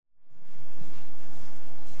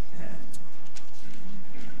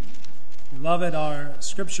Beloved, our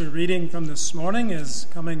scripture reading from this morning is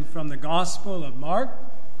coming from the Gospel of Mark.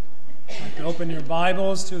 I'd like to open your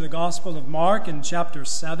Bibles to the Gospel of Mark in chapter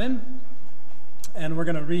 7. And we're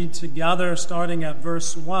going to read together starting at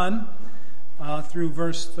verse 1 through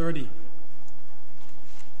verse 30.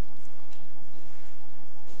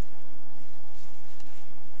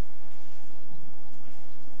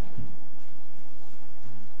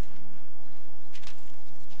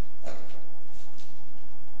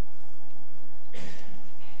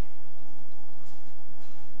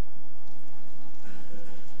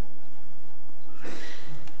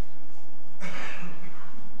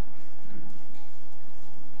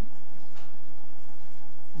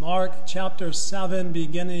 Mark chapter 7,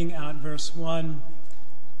 beginning at verse 1.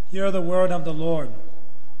 Hear the word of the Lord.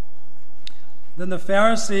 Then the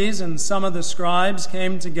Pharisees and some of the scribes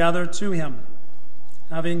came together to him,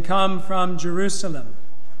 having come from Jerusalem.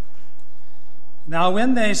 Now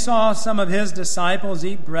when they saw some of his disciples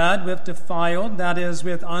eat bread with defiled, that is,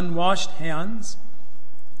 with unwashed hands,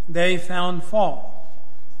 they found fault.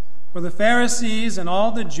 For the Pharisees and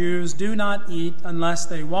all the Jews do not eat unless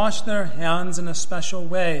they wash their hands in a special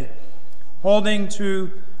way, holding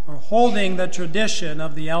the tradition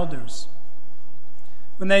of the elders.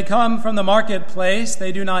 When they come from the marketplace,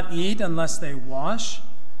 they do not eat unless they wash.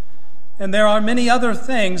 And there are many other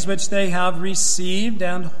things which they have received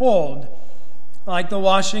and hold, like the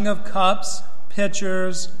washing of cups,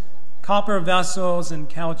 pitchers, copper vessels, and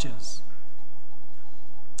couches.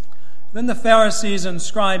 Then the Pharisees and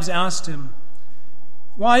scribes asked him,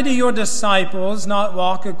 "Why do your disciples not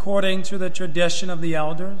walk according to the tradition of the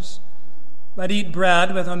elders, but eat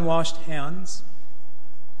bread with unwashed hands?"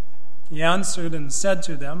 He answered and said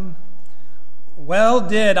to them, "Well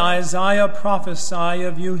did Isaiah prophesy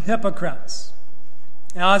of you hypocrites,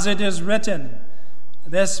 as it is written,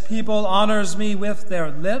 'This people honors me with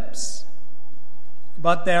their lips,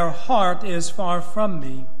 but their heart is far from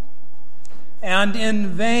me. And in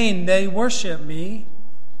vain they worship me,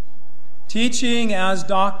 teaching as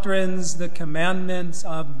doctrines the commandments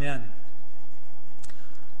of men.'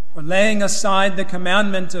 For laying aside the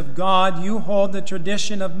commandment of God, you hold the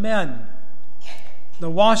tradition of men.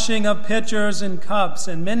 The washing of pitchers and cups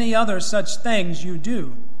and many other such things you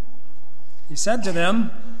do." He said to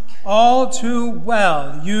them, "All too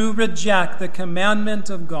well you reject the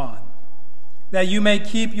commandment of God, that you may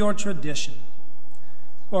keep your tradition.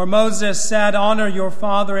 For Moses said, 'Honor your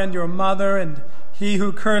father and your mother, and he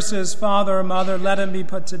who curses father or mother, let him be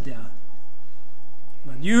put to death.'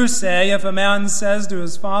 But you say, if a man says to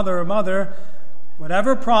his father or mother,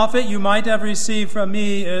 'Whatever profit you might have received from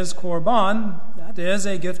me is korban,' that is,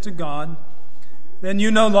 a gift to God, then you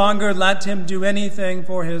no longer let him do anything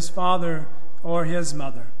for his father or his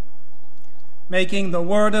mother, making the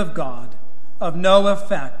word of God of no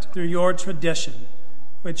effect through your tradition,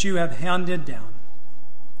 which you have handed down.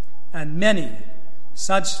 And many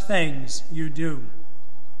such things you do."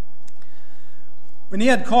 When he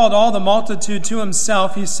had called all the multitude to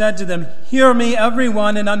himself, he said to them, "Hear me,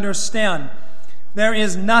 everyone, and understand. There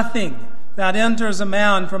is nothing that enters a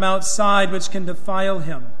man from outside which can defile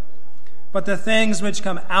him, but the things which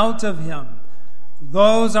come out of him,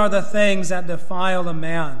 those are the things that defile a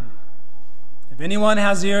man. If anyone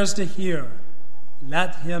has ears to hear,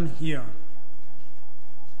 let him hear."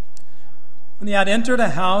 When he had entered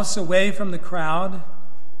a house away from the crowd,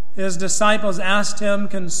 his disciples asked him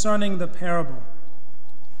concerning the parable.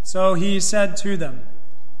 So he said to them,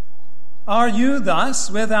 "Are you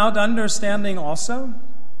thus without understanding also?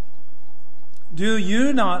 Do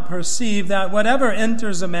you not perceive that whatever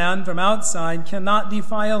enters a man from outside cannot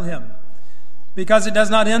defile him, because it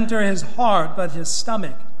does not enter his heart but his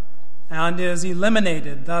stomach, and is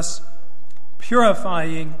eliminated, thus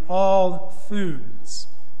purifying all foods?"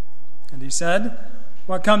 And he said,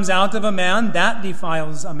 "What comes out of a man, that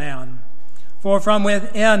defiles a man. For from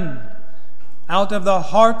within, out of the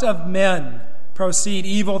heart of men, proceed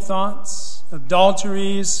evil thoughts,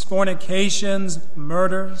 adulteries, fornications,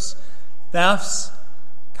 murders, thefts,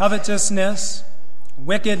 covetousness,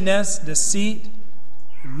 wickedness, deceit,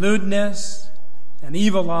 lewdness, an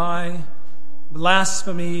evil eye,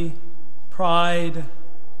 blasphemy, pride,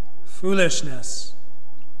 foolishness.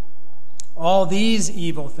 All these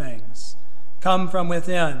evil things come from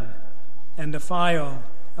within and defile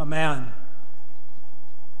a man."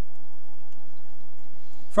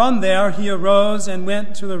 From there he arose and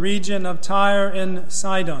went to the region of Tyre and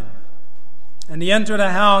Sidon. And he entered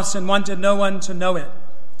a house and wanted no one to know it.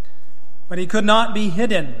 But he could not be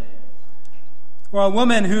hidden. For a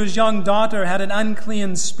woman whose young daughter had an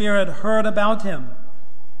unclean spirit heard about him.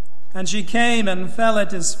 And she came and fell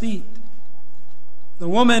at his feet. The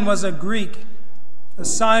woman was a Greek, a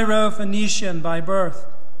Syro-Phoenician by birth,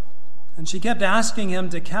 and she kept asking him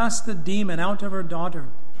to cast the demon out of her daughter.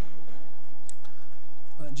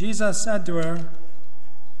 But Jesus said to her,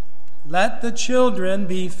 "Let the children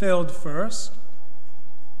be filled first,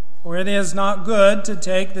 for it is not good to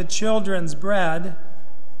take the children's bread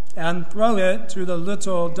and throw it to the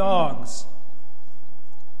little dogs."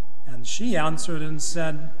 And she answered and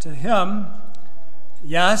said to him,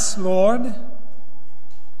 "Yes, Lord,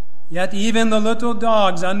 yet even the little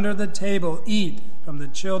dogs under the table eat from the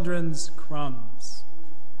children's crumbs."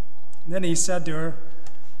 And then he said to her,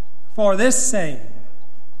 "For this saying,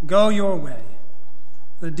 go your way.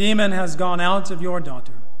 The demon has gone out of your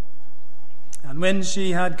daughter." And when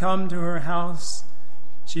she had come to her house,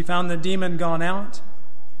 she found the demon gone out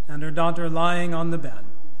and her daughter lying on the bed.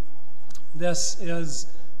 This is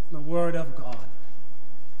the word of God.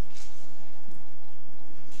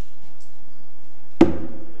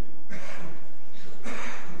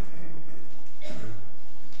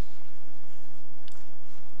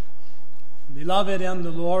 Beloved in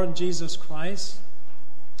the Lord Jesus Christ,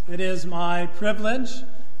 it is my privilege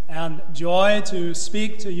and joy to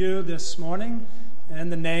speak to you this morning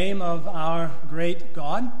in the name of our great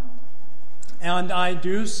God. And I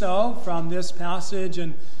do so from this passage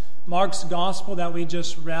in Mark's Gospel that we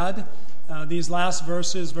just read, these last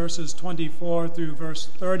verses, verses 24 through verse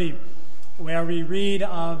 30, where we read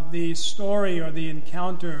of the story or the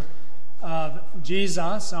encounter of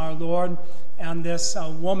Jesus, our Lord, and this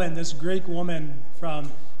woman, this Greek woman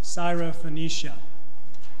from Syrophoenicia.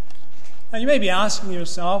 Now you may be asking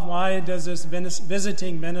yourself, why does this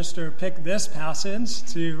visiting minister pick this passage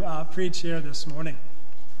to preach here this morning?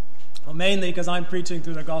 Well, mainly because I'm preaching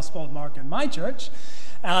through the Gospel of Mark in my church,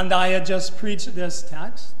 and I had just preached this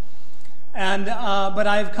text. But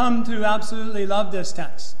I've come to absolutely love this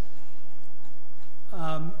text.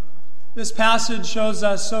 This passage shows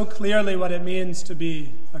us so clearly what it means to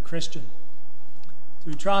be a Christian,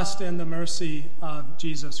 to trust in the mercy of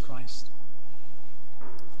Jesus Christ.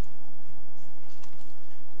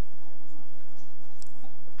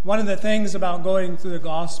 One of the things about going through the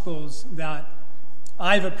Gospels that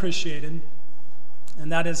I've appreciated,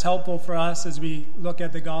 and that is helpful for us as we look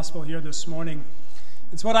at the Gospel here this morning,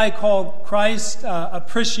 it's what I call Christ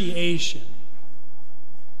appreciation.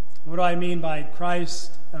 What do I mean by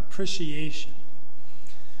Christ appreciation?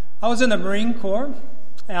 I was in the Marine Corps,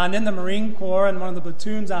 and in the Marine Corps, in one of the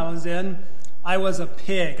platoons I was in, I was a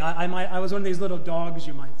pig. I was one of these little dogs,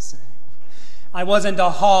 you might say. I wasn't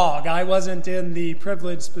a hog. I wasn't in the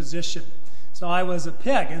privileged position. So I was a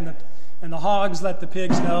pig, and the hogs let the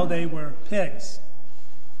pigs know they were pigs.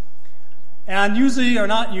 And usually, or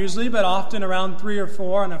not usually, but often around 3 or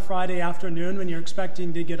 4 on a Friday afternoon when you're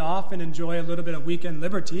expecting to get off and enjoy a little bit of weekend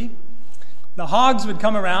liberty, the hogs would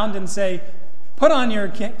come around and say, "Put on your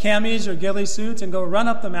camis or ghillie suits and go run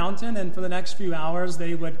up the mountain." And for the next few hours,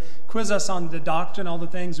 they would quiz us on the doctrine, all the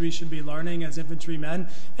things we should be learning as infantrymen,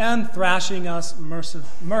 and thrashing us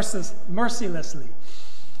mercilessly.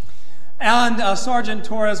 And Sergeant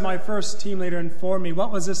Torres, my first team leader, informed me,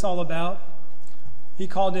 what was this all about? He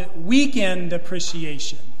called it weekend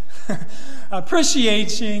appreciation.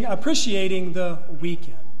 Appreciating the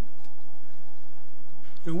weekend.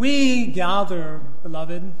 We gather,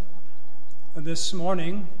 beloved, this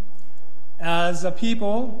morning as a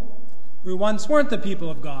people who once weren't the people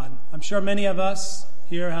of God. I'm sure many of us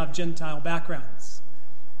here have Gentile backgrounds.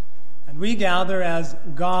 And we gather as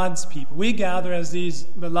God's people. We gather as these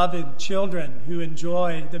beloved children who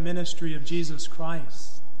enjoy the ministry of Jesus Christ.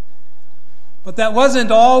 But that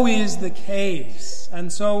wasn't always the case.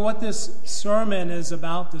 And so what this sermon is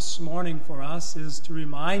about this morning for us is to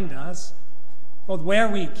remind us both where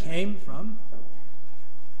we came from,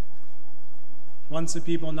 once a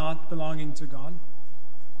people not belonging to God,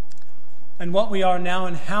 and what we are now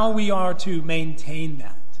and how we are to maintain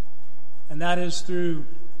that. And that is through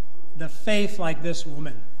the faith like this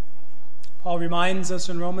woman. Paul reminds us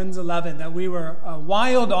in Romans 11 that we were a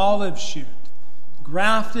wild olive shoot,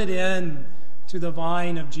 grafted in to the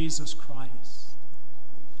vine of Jesus Christ.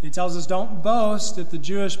 He tells us, don't boast if the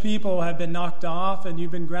Jewish people have been knocked off and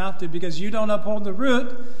you've been grafted, because you don't uphold the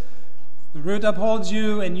root. The root upholds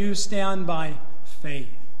you and you stand by faith.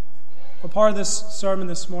 Well, part of this sermon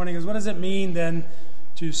this morning is, what does it mean then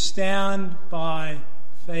to stand by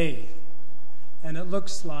faith? And it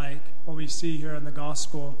looks like what we see here in the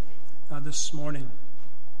gospel this morning.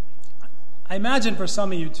 I imagine for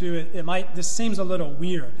some of you too, this seems a little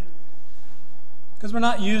weird, because we're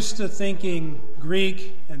not used to thinking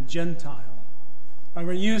Greek and Gentile. And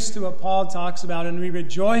we're used to what Paul talks about, and we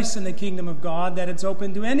rejoice in the kingdom of God that it's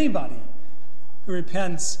open to anybody, who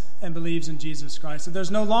repents and believes in Jesus Christ. That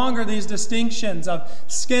there's no longer these distinctions of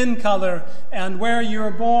skin color and where you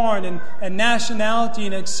were born and nationality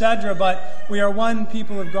and etc., but we are one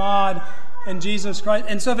people of God in Jesus Christ.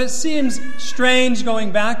 And so if it seems strange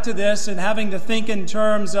going back to this and having to think in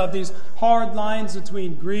terms of these hard lines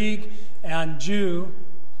between Greek and Jew,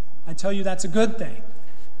 I tell you that's a good thing.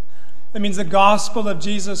 That means the gospel of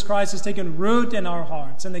Jesus Christ has taken root in our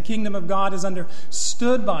hearts, and the kingdom of God is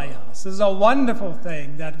understood by us. This is a wonderful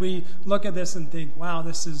thing that we look at this and think, wow,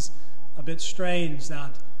 this is a bit strange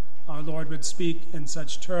that our Lord would speak in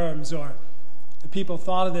such terms, or the people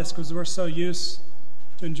thought of this because we're so used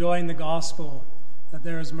to enjoying the gospel that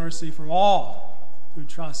there is mercy for all who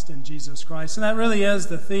trust in Jesus Christ. And that really is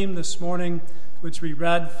the theme this morning, which we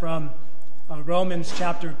read from Romans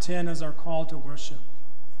chapter 10 as our call to worship.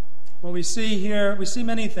 What we see here, we see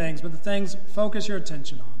many things, but the things focus your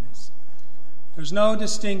attention on is there's no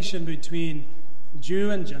distinction between Jew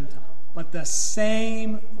and Gentile, but the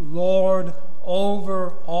same Lord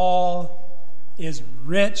over all is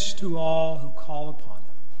rich to all who call upon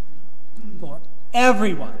him. For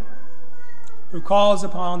everyone who calls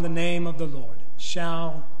upon the name of the Lord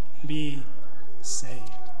shall be saved.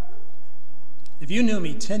 If you knew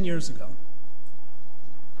me 10 years ago,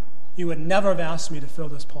 you would never have asked me to fill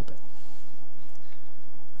this pulpit.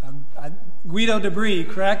 Guido de Brie,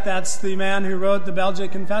 correct? That's the man who wrote the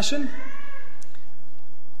Belgic Confession.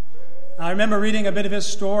 I remember reading a bit of his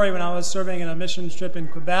story when I was serving in a missions trip in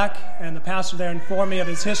Quebec, and the pastor there informed me of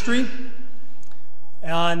his history.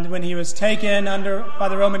 And when he was taken by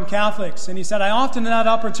the Roman Catholics, and he said, I often had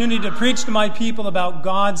opportunity to preach to my people about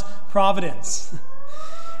God's providence.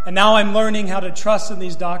 And now I'm learning how to trust in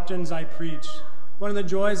these doctrines I preach. One of the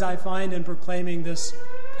joys I find in proclaiming this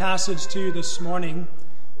passage to you this morning,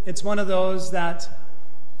 it's one of those that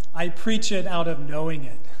I preach it out of knowing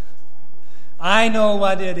it. I know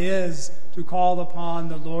what it is to call upon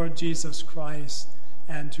the Lord Jesus Christ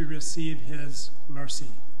and to receive his mercy.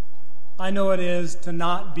 I know it is to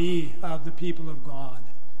not be of the people of God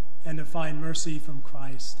and to find mercy from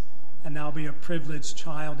Christ and now be a privileged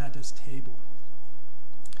child at his table.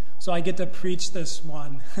 So I get to preach this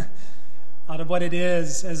one out of what it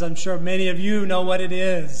is, as I'm sure many of you know what it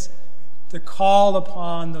is, to call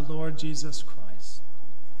upon the Lord Jesus Christ.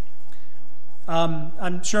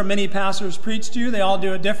 I'm sure many pastors preach to you. They all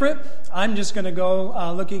do it different. I'm just going to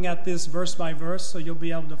go looking at this verse by verse, so you'll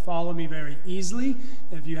be able to follow me very easily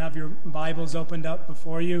if you have your Bibles opened up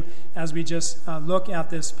before you as we just look at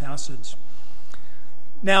this passage.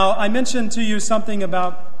 Now, I mentioned to you something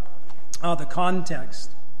about the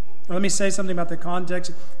context. Let me say something about the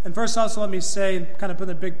context. And first also let me say, kind of put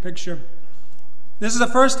the big picture. This is the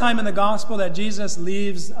first time in the gospel that Jesus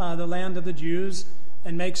leaves the land of the Jews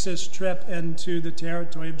and makes this trip into the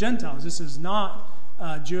territory of Gentiles. This is not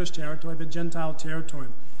Jewish territory, but Gentile territory.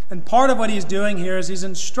 And part of what he's doing here is he's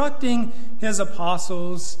instructing his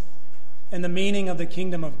apostles in the meaning of the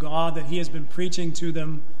kingdom of God that he has been preaching to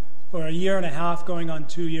them for 1.5 years, going on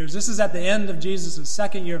 2 years. This is at the end of Jesus'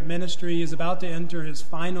 second year of ministry. He is about to enter his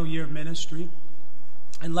final year of ministry.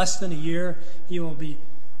 In less than a year, he will be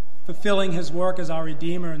fulfilling his work as our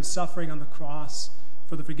Redeemer and suffering on the cross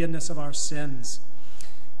for the forgiveness of our sins.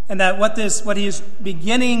 And that what he is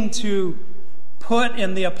beginning to put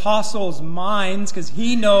in the apostles' minds, because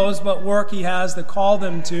he knows what work he has to call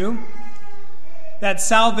them to, that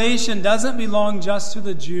salvation doesn't belong just to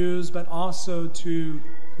the Jews, but also to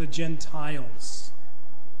the Gentiles.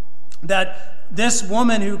 That this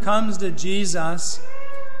woman who comes to Jesus,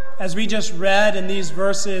 as we just read in these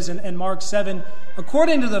verses in Mark 7,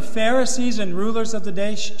 according to the Pharisees and rulers of the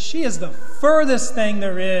day, she is the furthest thing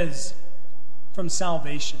there is from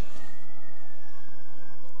salvation.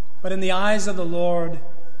 But in the eyes of the Lord,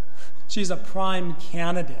 she's a prime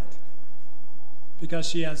candidate because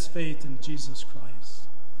she has faith in Jesus Christ.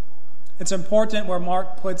 It's important where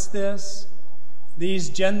Mark puts this.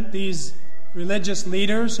 These religious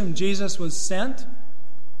leaders whom Jesus was sent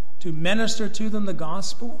to minister to them the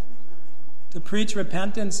gospel, to preach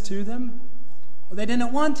repentance to them, well, they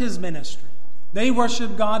didn't want his ministry. They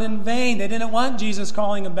worshiped God in vain. They didn't want Jesus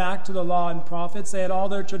calling them back to the law and prophets. They had all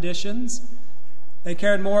their traditions. They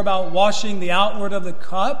cared more about washing the outward of the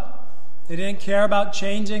cup. They didn't care about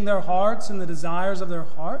changing their hearts and the desires of their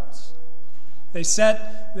hearts. They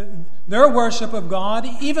set their worship of God,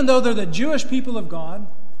 even though they're the Jewish people of God,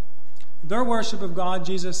 their worship of God,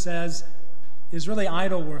 Jesus says, is really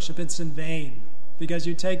idol worship. It's in vain because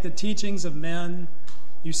you take the teachings of men,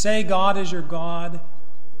 you say God is your God,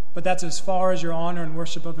 but that's as far as your honor and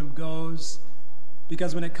worship of him goes,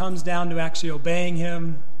 because when it comes down to actually obeying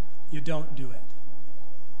him, you don't do it.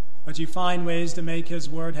 but you find ways to make his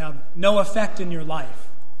word have no effect in your life.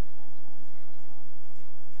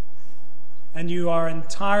 And you are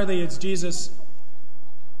entirely, as Jesus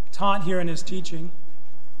taught here in his teaching,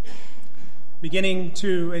 beginning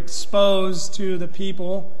to expose to the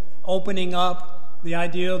people, opening up the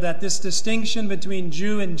idea that this distinction between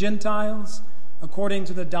Jew and Gentiles, according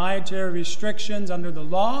to the dietary restrictions under the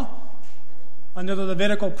law, under the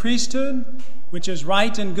Levitical priesthood, which is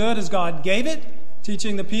right and good as God gave it,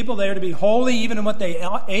 teaching the people they are to be holy even in what they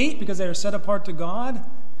ate because they are set apart to God,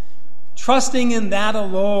 trusting in that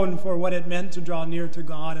alone for what it meant to draw near to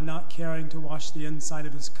God and not caring to wash the inside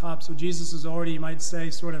of his cup. So Jesus is already, you might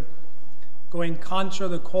say, sort of going contra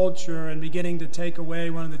the culture and beginning to take away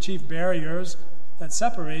one of the chief barriers that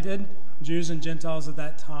separated Jews and Gentiles at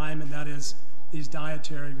that time, and that is these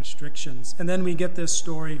dietary restrictions. And then we get this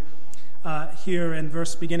story here in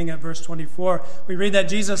beginning at verse 24. We read that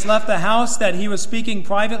Jesus left the house that he was speaking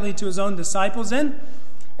privately to his own disciples in,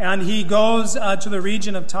 and he goes to the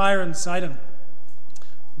region of Tyre and Sidon.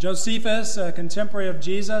 Josephus, a contemporary of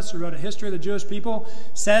Jesus, who wrote a history of the Jewish people,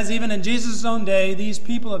 says even in Jesus' own day, these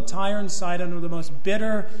people of Tyre and Sidon were the most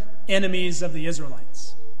bitter enemies of the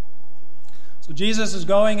Israelites. So Jesus is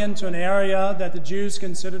going into an area that the Jews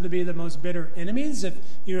considered to be the most bitter enemies. If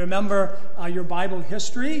you remember your Bible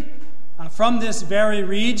history, from this very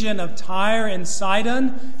region of Tyre and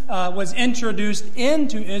Sidon was introduced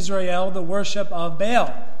into Israel the worship of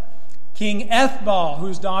Baal. King Ethbal,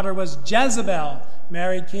 whose daughter was Jezebel,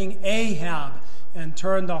 married King Ahab and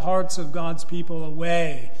turned the hearts of God's people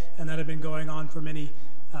away. And that had been going on for many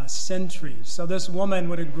centuries. So this woman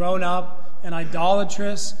would have grown up in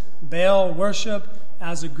idolatrous Baal worship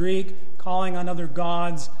as a Greek, calling on other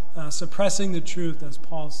gods, suppressing the truth, as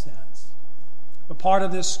Paul says. But part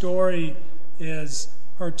of this story is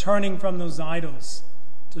her turning from those idols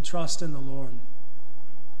to trust in the Lord.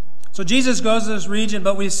 So Jesus goes to this region,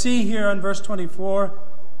 but we see here in verse 24,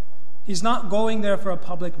 he's not going there for a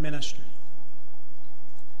public ministry.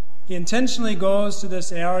 He intentionally goes to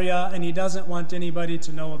this area and he doesn't want anybody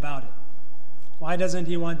to know about it. Why doesn't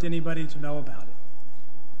he want anybody to know about it?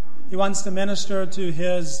 He wants to minister to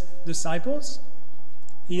his disciples.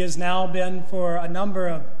 He has now been for a number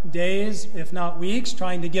of days, if not weeks,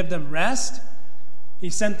 trying to give them rest. He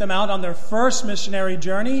sent them out on their first missionary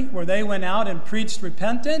journey where they went out and preached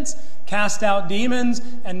repentance, cast out demons,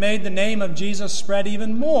 and made the name of Jesus spread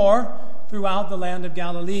even more throughout the land of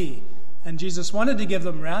Galilee. And Jesus wanted to give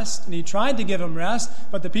them rest, and he tried to give them rest,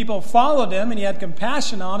 but the people followed him, and he had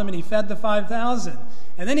compassion on them, and he fed the 5,000.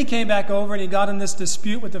 And then he came back over, and he got in this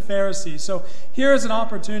dispute with the Pharisees. So here is an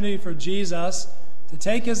opportunity for Jesus to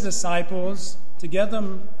take his disciples, to give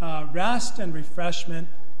them rest and refreshment,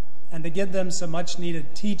 and to give them some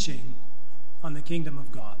much-needed teaching on the kingdom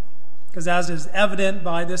of God. Because as is evident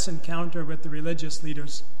by this encounter with the religious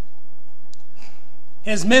leaders,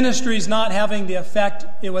 his ministry is not having the effect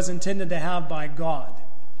it was intended to have by God.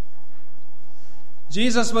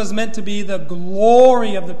 Jesus was meant to be the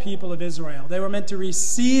glory of the people of Israel. They were meant to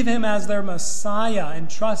receive him as their Messiah and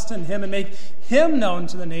trust in him and make him known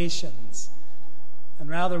to the nations. And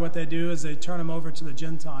rather what they do is they turn him over to the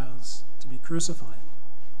Gentiles to be crucified.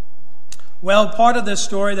 Well, part of this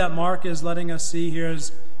story that Mark is letting us see here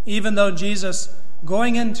is even though Jesus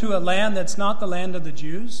going into a land that's not the land of the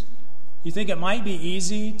Jews, you think it might be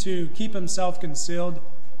easy to keep himself concealed.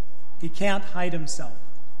 He can't hide himself.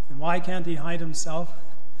 And why can't he hide himself?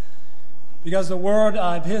 Because the word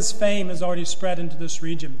of his fame has already spread into this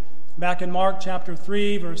region. Back in Mark chapter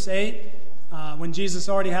 3, verse 8, when Jesus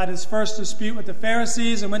already had his first dispute with the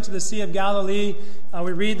Pharisees and went to the Sea of Galilee,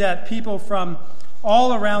 we read that people from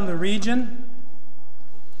all around the region,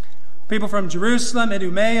 people from Jerusalem,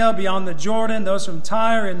 Idumea, beyond the Jordan, those from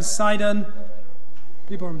Tyre and Sidon,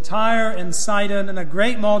 people from Tyre and Sidon, and a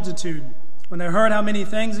great multitude, when they heard how many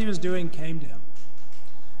things he was doing, came to him.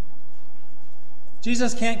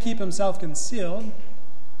 Jesus can't keep himself concealed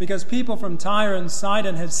because people from Tyre and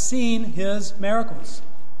Sidon had seen his miracles.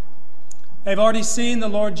 They've already seen the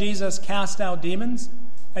Lord Jesus cast out demons.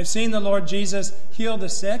 They've seen the Lord Jesus heal the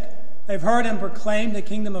sick. They've heard him proclaim the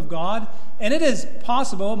kingdom of God. And it is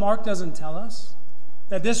possible, Mark doesn't tell us,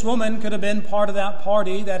 that this woman could have been part of that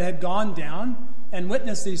party that had gone down and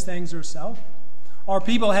witnessed these things herself. Or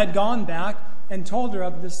people had gone back and told her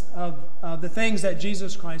of the things that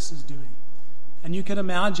Jesus Christ is doing. And you can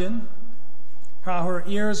imagine how her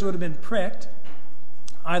ears would have been pricked,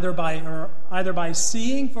 either by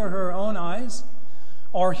seeing for her own eyes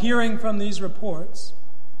or hearing from these reports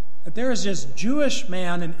that there is this Jewish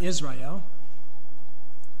man in Israel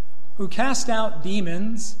who cast out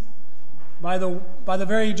demons by the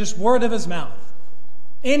very just word of his mouth.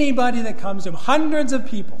 Anybody that comes to him, hundreds of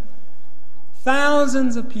people,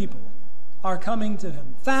 thousands of people are coming to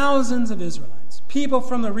him. Thousands of Israelites, people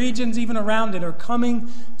from the regions even around it, are coming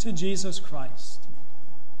to Jesus Christ.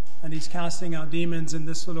 And he's casting out demons in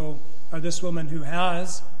this woman who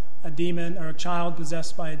has a demon or a child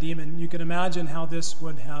possessed by a demon. You can imagine how this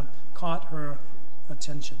would have caught her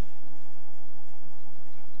attention.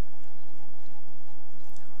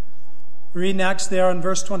 Read next there in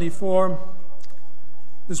verse 24.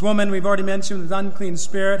 This woman we've already mentioned with unclean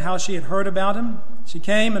spirit, how she had heard about him. She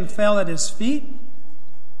came and fell at his feet.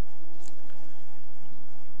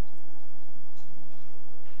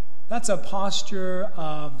 That's a posture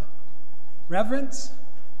of reverence,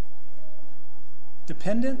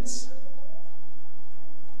 dependence.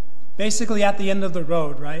 Basically at the end of the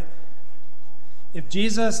road, right? If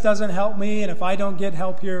Jesus doesn't help me, and if I don't get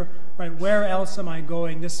help here, right, where else am I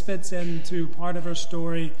going? This fits into part of her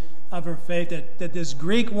story of her faith, that this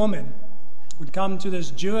Greek woman would come to this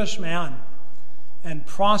Jewish man and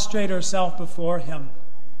prostrate herself before him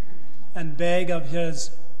and beg of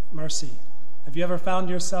his mercy. Have you ever found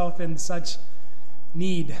yourself in such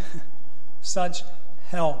need, such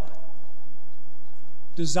help,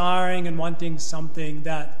 desiring and wanting something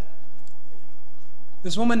that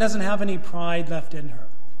this woman doesn't have any pride left in her?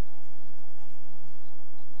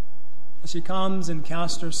 She comes and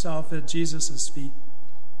casts herself at Jesus' feet.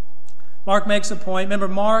 Mark makes a point. Remember,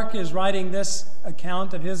 Mark is writing this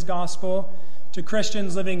account of his gospel to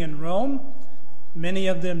Christians living in Rome, many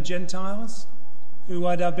of them Gentiles, who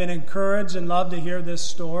would have been encouraged and loved to hear this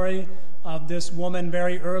story of this woman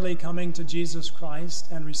very early coming to Jesus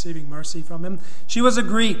Christ and receiving mercy from him. She was a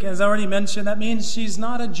Greek, as I already mentioned. That means she's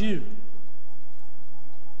not a Jew.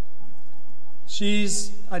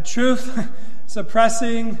 She's a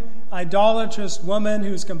truth-suppressing, idolatrous woman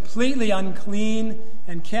who's completely unclean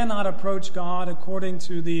and cannot approach God according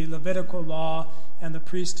to the Levitical law and the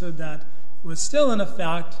priesthood that was still in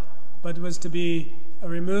effect, but was to be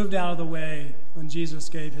removed out of the way when Jesus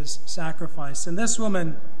gave his sacrifice. And this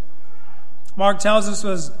woman, Mark tells us,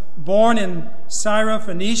 was born in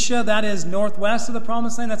Syrophoenicia. That is northwest of the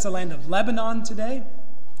Promised Land. That's the land of Lebanon today.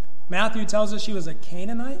 Matthew tells us she was a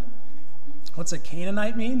Canaanite. What's a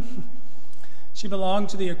Canaanite mean? She belonged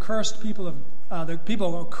to the accursed people of the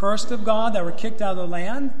people accursed of God that were kicked out of the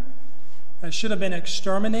land, that should have been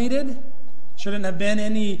exterminated. Shouldn't have been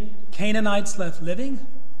any Canaanites left living.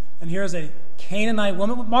 And here's a Canaanite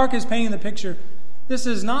woman. Mark is painting the picture. This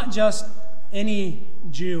is not just any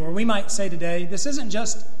Jew, or we might say today, this isn't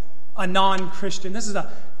just a non-Christian. This is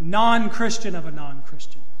a non-Christian of a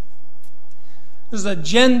non-Christian. This is a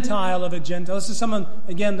Gentile of a Gentile. This is someone,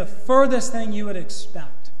 again, the furthest thing you would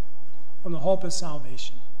expect from the hope of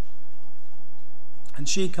salvation. And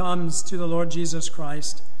she comes to the Lord Jesus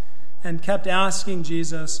Christ and kept asking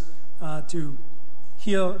Jesus to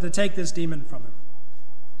take this demon from her.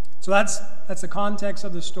 So that's the context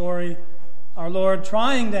of the story. Our Lord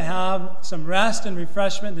trying to have some rest and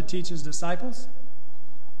refreshment to teach his disciples.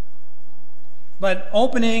 But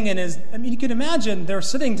opening you can imagine they're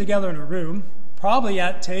sitting together in a room, probably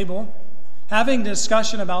at table, having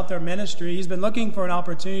discussion about their ministry. He's been looking for an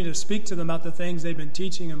opportunity to speak to them about the things they've been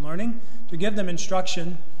teaching and learning, to give them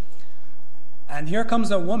instruction. And here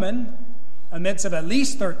comes a woman amidst of at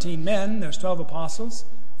least 13 men, there's 12 apostles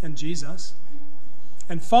and Jesus,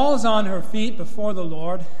 and falls on her feet before the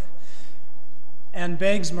Lord and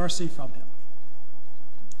begs mercy from him.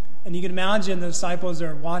 And you can imagine the disciples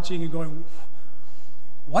are watching and going,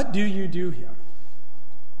 what do you do here?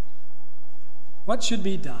 What should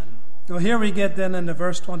be done? Well, here we get then into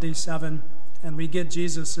verse 27, and we get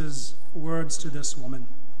Jesus' words to this woman.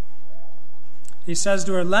 He says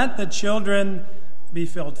to her, "Let the children be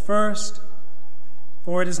filled first,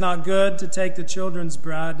 for it is not good to take the children's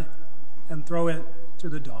bread and throw it to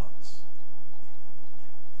the dogs."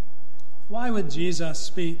 Why would Jesus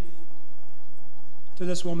speak to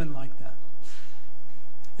this woman like that?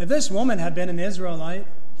 If this woman had been an Israelite,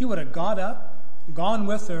 he would have got up, gone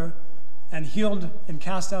with her, and healed and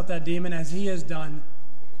cast out that demon, as he has done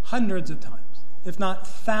hundreds of times, if not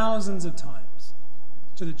thousands of times,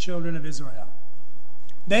 to the children of Israel.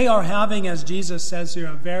 They are having, as Jesus says here,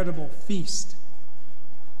 a veritable feast.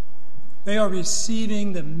 They are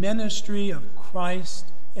receiving the ministry of Christ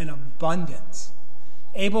in abundance.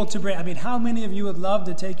 Able to bring, how many of you would love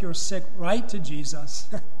to take your sick right to Jesus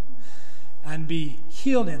and be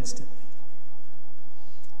healed instantly?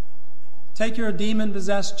 Take your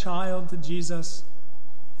demon-possessed child to Jesus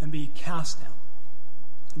and be cast out.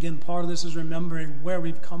 Again, part of this is remembering where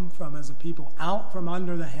we've come from as a people, out from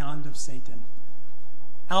under the hand of Satan,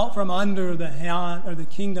 out from under the hand or the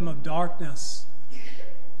kingdom of darkness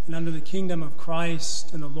and under the kingdom of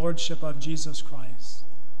Christ and the lordship of Jesus Christ.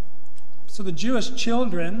 So the Jewish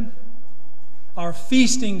children are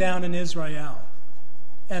feasting down in Israel.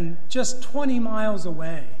 And just 20 miles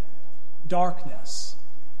away, darkness,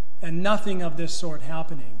 and nothing of this sort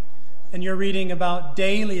happening. And you're reading about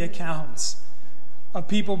daily accounts of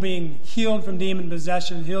people being healed from demon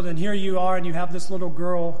possession, healed. And here you are, and you have this little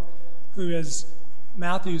girl who is,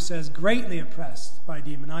 Matthew says, greatly oppressed by a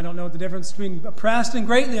demon. I don't know what the difference between oppressed and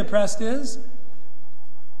greatly oppressed is.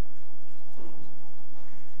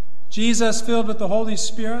 Jesus, filled with the Holy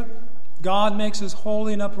Spirit, God makes us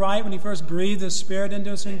holy and upright when he first breathed his Spirit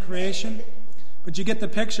into us in creation. But you get the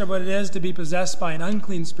picture of what it is to be possessed by an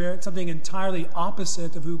unclean spirit, something entirely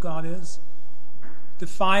opposite of who God is.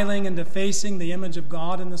 Defiling and defacing the image of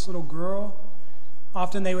God in this little girl.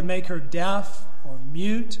 Often they would make her deaf or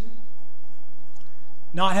mute,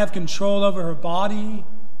 not have control over her body,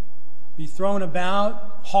 be thrown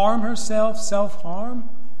about, harm herself, self-harm.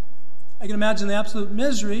 I can imagine the absolute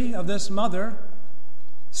misery of this mother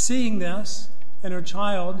seeing this in her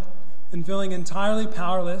child and feeling entirely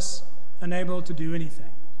powerless, unable to do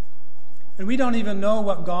anything. And we don't even know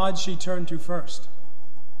what God she turned to first.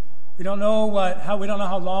 We don't know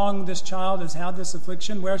how long this child has had this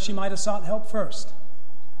affliction, where she might have sought help first.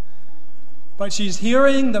 But she's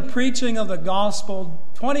hearing the preaching of the gospel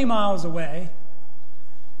 20 miles away,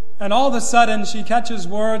 and all of a sudden she catches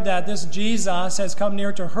word that this Jesus has come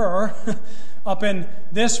near to her up in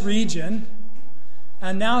this region,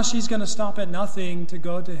 and now she's going to stop at nothing to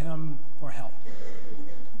go to him for help.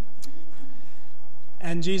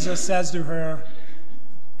 And Jesus says to her,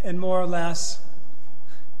 and more or less,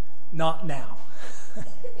 not now.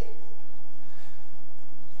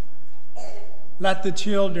 Let the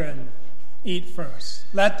children eat first.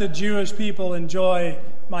 Let the Jewish people enjoy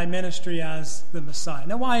my ministry as the Messiah.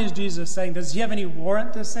 Now, why is Jesus saying, does he have any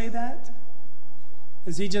warrant to say that?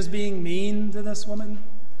 Is he just being mean to this woman?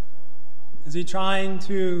 Is he trying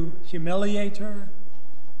to humiliate her?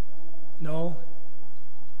 No.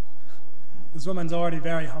 This woman's already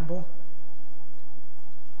very humble.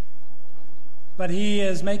 But he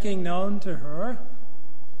is making known to her,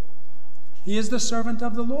 he is the servant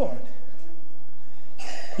of the Lord.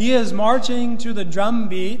 He is marching to the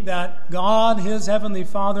drumbeat that God, his heavenly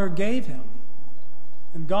Father, gave him.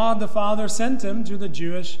 And God the Father sent him to the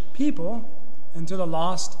Jewish people and to the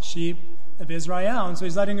lost sheep of Israel. And so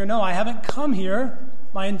he's letting her know, I haven't come here.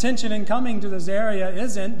 My intention in coming to this area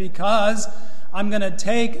isn't because I'm going to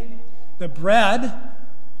take the bread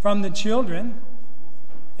from the children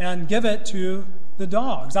and give it to the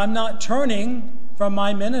dogs. I'm not turning from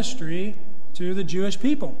my ministry to the Jewish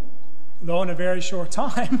people. Though in a very short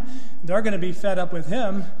time, they're going to be fed up with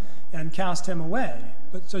him and cast him away.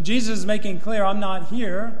 But so Jesus is making clear, I'm not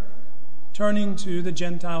here turning to the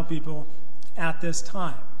Gentile people at this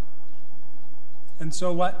time. And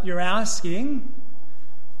so what you're asking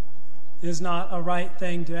is not a right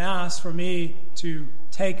thing to ask, for me to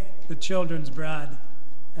take the children's bread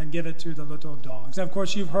and give it to the little dogs. Now, of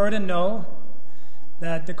course, you've heard and know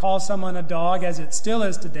that to call someone a dog, as it still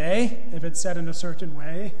is today, if it's said in a certain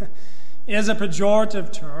way, is a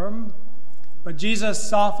pejorative term. But Jesus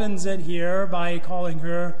softens it here by calling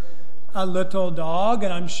her a little dog,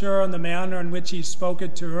 and I'm sure in the manner in which he spoke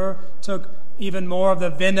it to her took even more of the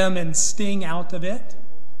venom and sting out of it.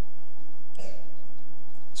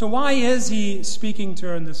 So why is he speaking to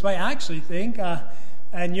her in this way? I actually think,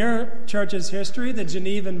 in your church's history, the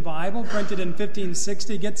Genevan Bible, printed in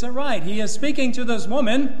 1560, gets it right. He is speaking to this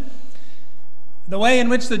woman the way in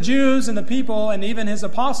which the Jews and the people and even his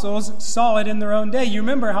apostles saw it in their own day. You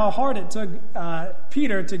remember how hard it took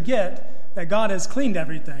Peter to get that God has cleaned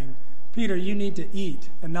everything. Peter, you need to eat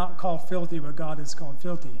and not call filthy what God has called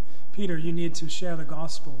filthy. Peter, you need to share the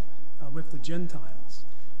gospel with the Gentiles.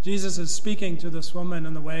 Jesus is speaking to this woman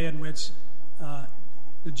in the way in which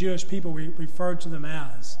the Jewish people referred to them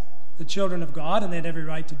as the children of God, and they had every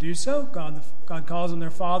right to do so. God calls them their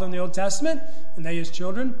father in the Old Testament, and they his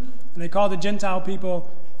children. And they call the Gentile people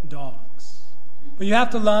dogs. But you have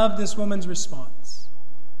to love this woman's response.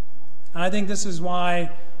 And I think this is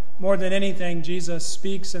why, more than anything, Jesus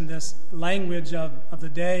speaks in this language of the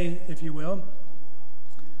day, if you will.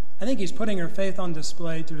 I think he's putting her faith on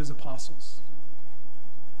display to his apostles.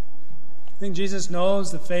 I think Jesus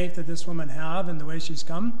knows the faith that this woman have and the way she's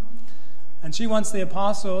come. And he wants his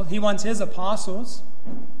apostles.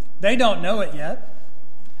 They don't know it yet.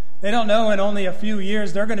 They don't know in only a few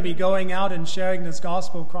years they're going to be going out and sharing this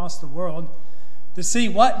gospel across the world to see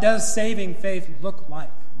what does saving faith look like.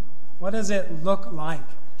 What does it look like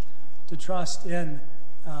to trust in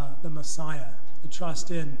the Messiah, to trust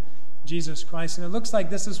in Jesus Christ. And it looks like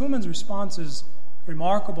this woman's response is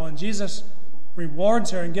remarkable, and Jesus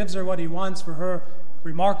rewards her and gives her what he wants for her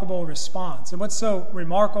remarkable response. And what's so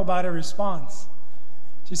remarkable about her response?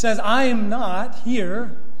 She says, I am not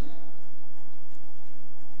here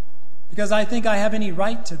because I think I have any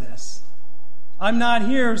right to this. I'm not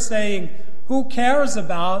here saying, who cares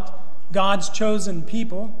about God's chosen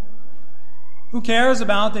people? Who cares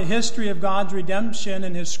about the history of God's redemption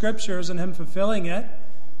and his scriptures and him fulfilling it?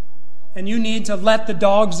 And you need to let the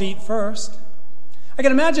dogs eat first. I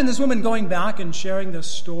can imagine this woman going back and sharing this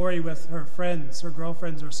story with her friends, her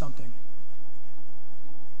girlfriends or something.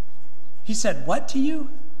 He said, what to you?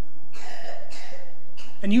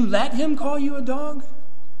 And you let him call you a dog?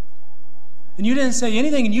 And you didn't say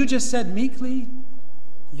anything, and you just said meekly,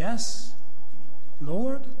 yes,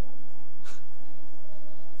 Lord?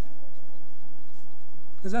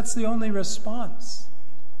 Because that's the only response.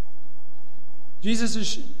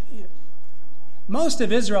 Most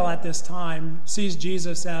of Israel at this time sees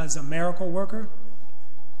Jesus as a miracle worker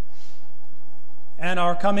and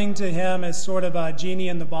are coming to him as sort of a genie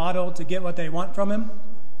in the bottle to get what they want from him.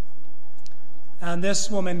 And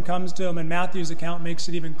this woman comes to him, and Matthew's account makes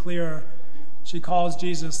it even clearer. She calls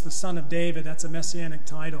Jesus the Son of David. That's a messianic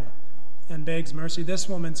title, and begs mercy. This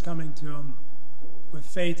woman's coming to him with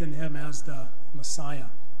faith in him as the Messiah.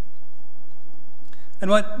 And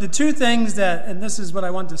what the two things that, and this is what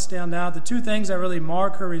I want to stand out, the two things that really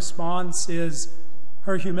mark her response is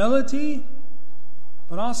her humility,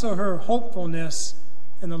 but also her hopefulness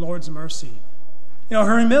in the Lord's mercy. You know,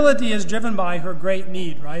 her humility is driven by her great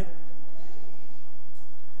need, right?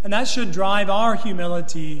 And that should drive our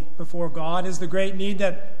humility before God, is the great need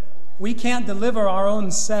that we can't deliver our own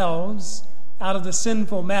selves out of the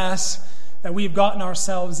sinful mess that we've gotten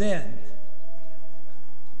ourselves in.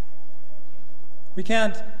 We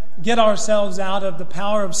can't get ourselves out of the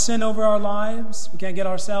power of sin over our lives. We can't get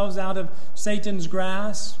ourselves out of Satan's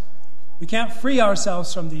grasp. We can't free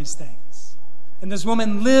ourselves from these things. And this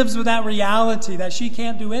woman lives with that reality that she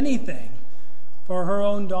can't do anything for her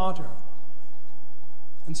own daughter.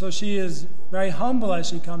 And so she is very humble as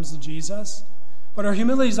she comes to Jesus. But her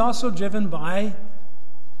humility is also driven by,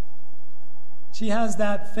 she has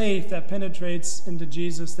that faith that penetrates into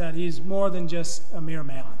Jesus, that he's more than just a mere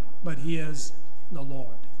man, but he is the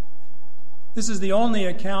Lord. This is the only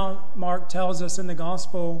account Mark tells us in the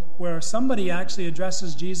gospel where somebody actually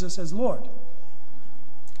addresses Jesus as Lord.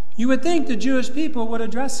 You would think the Jewish people would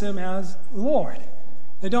address him as Lord.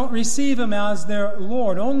 They don't receive him as their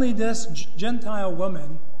Lord. Only this Gentile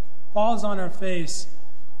woman falls on her face.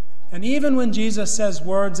 And even when Jesus says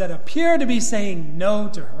words that appear to be saying no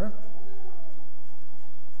to her,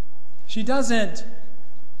 she doesn't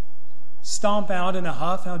stomp out in a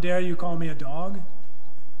huff, how dare you call me a dog?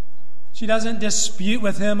 She doesn't dispute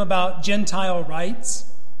with him about Gentile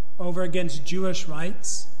rights over against Jewish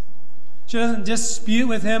rights. She doesn't dispute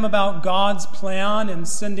with him about God's plan and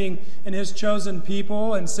sending in his chosen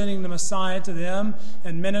people and sending the Messiah to them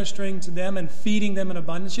and ministering to them and feeding them in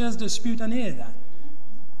abundance. She doesn't dispute any of that.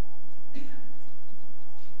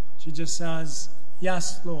 She just says,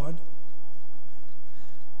 yes, Lord.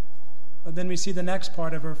 But then we see the next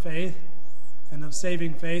part of her faith and of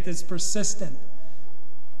saving faith is persistent.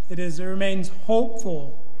 It remains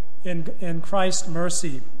hopeful in Christ's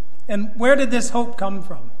mercy. And where did this hope come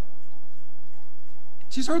from?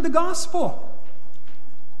 She's heard the gospel.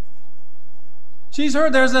 She's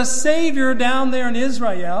heard there's a Savior down there in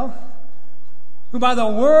Israel who by the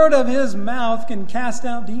word of his mouth can cast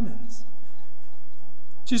out demons.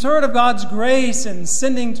 She's heard of God's grace in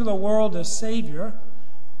sending to the world a Savior,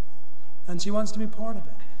 and she wants to be part of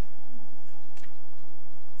it.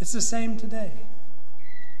 It's the same today.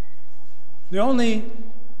 The only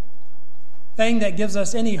thing that gives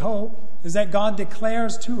us any hope is that God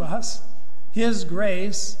declares to us his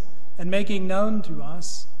grace and making known to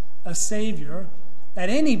us a Savior that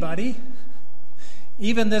anybody,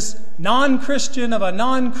 even this non-Christian of a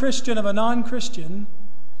non-Christian of a non-Christian,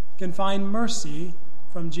 can find mercy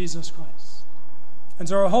from Jesus Christ. And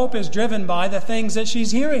so her hope is driven by the things that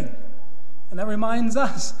she's hearing. And that reminds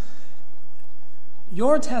us,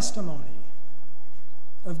 your testimony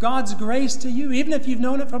of God's grace to you, even if you've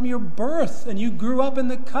known it from your birth and you grew up in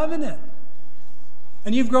the covenant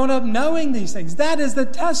and you've grown up knowing these things, that is the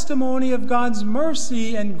testimony of God's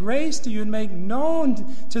mercy and grace to you and make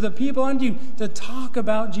known to the people under you to talk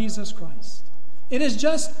about Jesus Christ. It is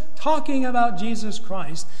just talking about Jesus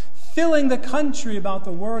Christ, filling the country about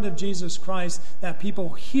the word of Jesus Christ, that people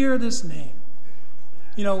hear this name.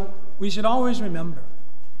 You know, we should always remember,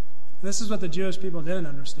 this is what the Jewish people didn't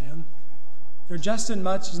understand. They're just as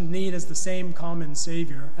much in need as the same common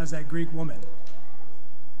Savior as that Greek woman.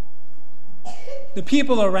 The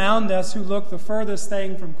people around us who look the furthest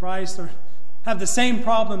thing from Christ have the same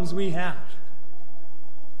problems we have.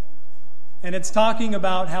 And it's talking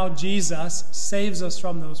about how Jesus saves us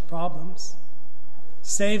from those problems,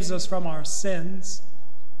 saves us from our sins,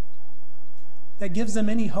 that gives them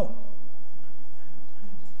any hope.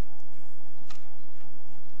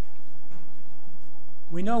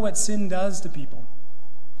 We know what sin does to people.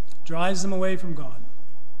 Drives them away from God.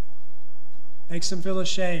 Makes them feel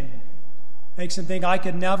ashamed. Makes them think, I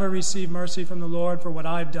could never receive mercy from the Lord for what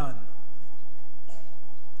I've done.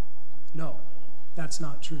 No, that's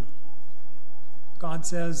not true. God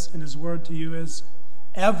says in His word to you is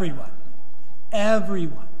everyone.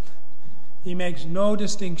 He makes no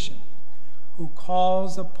distinction. Who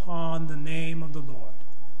calls upon the name of the Lord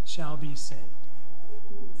shall be saved.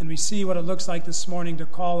 And we see what it looks like this morning to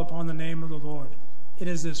call upon the name of the Lord. It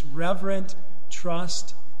is this reverent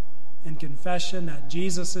trust and confession that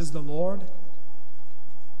Jesus is the Lord,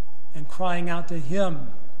 and crying out to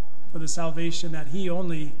Him for the salvation that He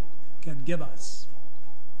only can give us.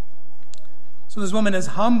 So this woman is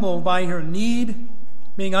humbled by her need,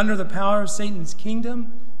 being under the power of Satan's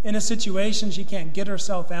kingdom, in a situation she can't get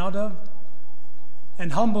herself out of,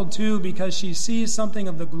 and humbled too because she sees something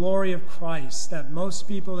of the glory of Christ that most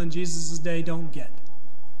people in Jesus' day don't get.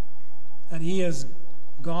 That He is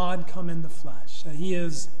God come in the flesh, that He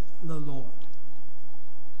is the Lord.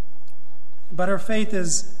 But her faith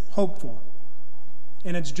is hopeful,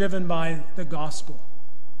 and it's driven by the gospel.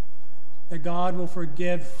 That God will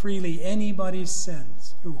forgive freely anybody's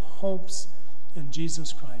sins who hopes in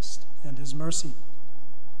Jesus Christ and His mercy.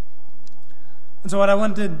 And so what I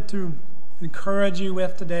wanted to encourage you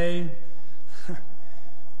with today,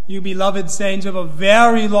 you beloved saints of a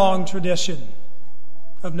very long tradition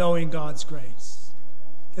of knowing God's grace,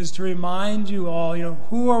 is to remind you all,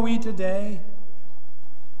 who are we today?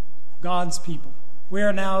 God's people. We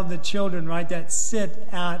are now the children, right, that sit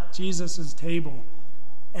at Jesus' table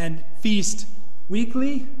and feast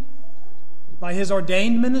weekly by His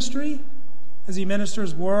ordained ministry, as He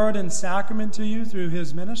ministers word and sacrament to you through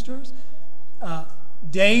His ministers,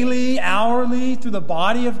 daily, hourly, through the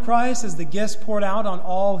body of Christ, as the gifts poured out on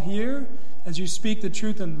all here, as you speak the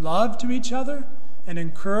truth in love to each other, and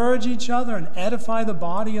encourage each other, and edify the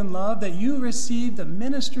body in love, that you receive the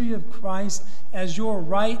ministry of Christ as your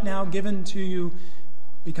right now given to you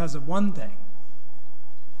because of one thing.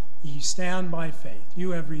 You stand by faith.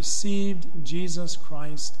 You have received Jesus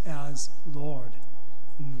Christ as Lord.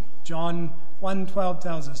 John 1:12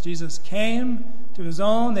 tells us, Jesus came to His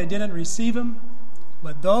own, they didn't receive Him,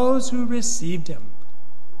 but those who received Him,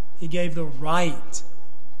 He gave the right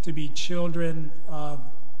to be children of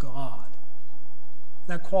God.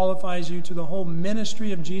 That qualifies you to the whole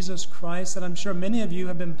ministry of Jesus Christ, that I'm sure many of you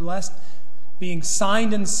have been blessed, being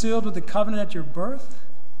signed and sealed with the covenant at your birth,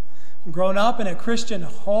 grown up in a Christian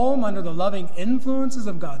home under the loving influences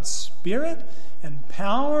of God's Spirit and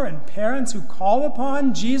power, and parents who call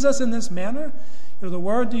upon Jesus in this manner. The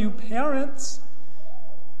word to you parents,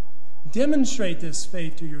 demonstrate this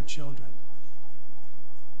faith to your children.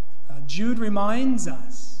 Jude reminds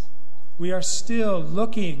us we are still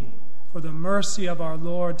looking for the mercy of our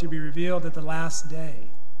Lord to be revealed at the last day.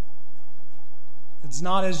 It's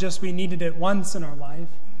not as just we needed it once in our life,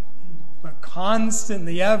 but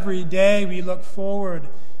constantly, every day, we look forward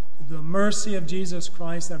to the mercy of Jesus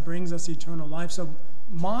Christ that brings us eternal life. So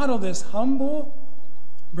model this humble,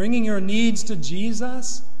 bringing your needs to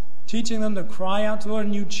Jesus, teaching them to cry out to the Lord.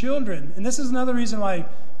 And you children, and this is another reason why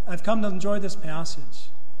I've come to enjoy this passage.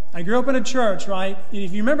 I grew up in a church, right?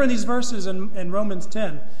 If you remember these verses in Romans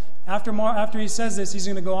 10, after he says this, he's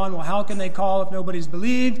going to go on, well, how can they call if nobody's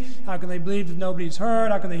believed? How can they believe if nobody's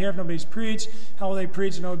heard? How can they hear if nobody's preached? How will they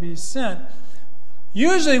preach if nobody's sent?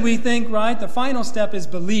 Usually we think, right, the final step is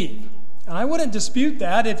believe. And I wouldn't dispute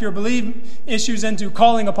that if your belief issues into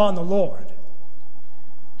calling upon the Lord.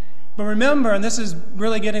 But remember, and this is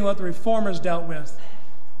really getting what the Reformers dealt with,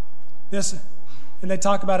 and they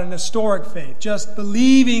talk about an historic faith. Just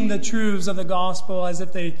believing the truths of the gospel as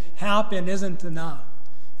if they happened isn't enough.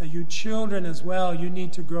 That you children as well, you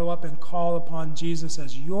need to grow up and call upon Jesus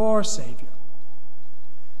as your Savior.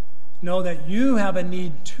 Know that you have a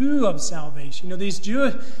need too of salvation. These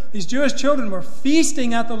Jewish children were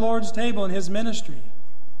feasting at the Lord's table in His ministry,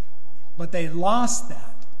 but they lost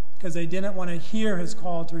that because they didn't want to hear His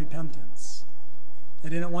call to repentance. They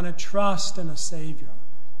didn't want to trust in a Savior.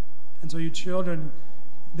 And so you children,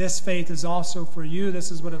 this faith is also for you. This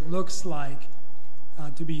is what it looks like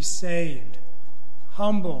to be saved.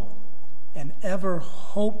 Humble and ever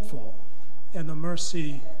hopeful in the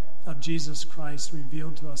mercy of Jesus Christ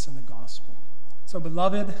revealed to us in the gospel. So,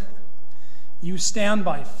 beloved, you stand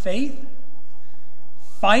by faith,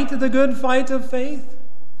 fight the good fight of faith,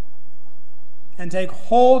 and take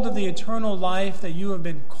hold of the eternal life that you have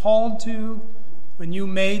been called to when you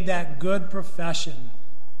made that good profession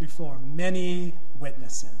before many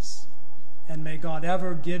witnesses. And may God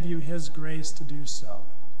ever give you his grace to do so.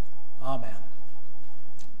 Amen.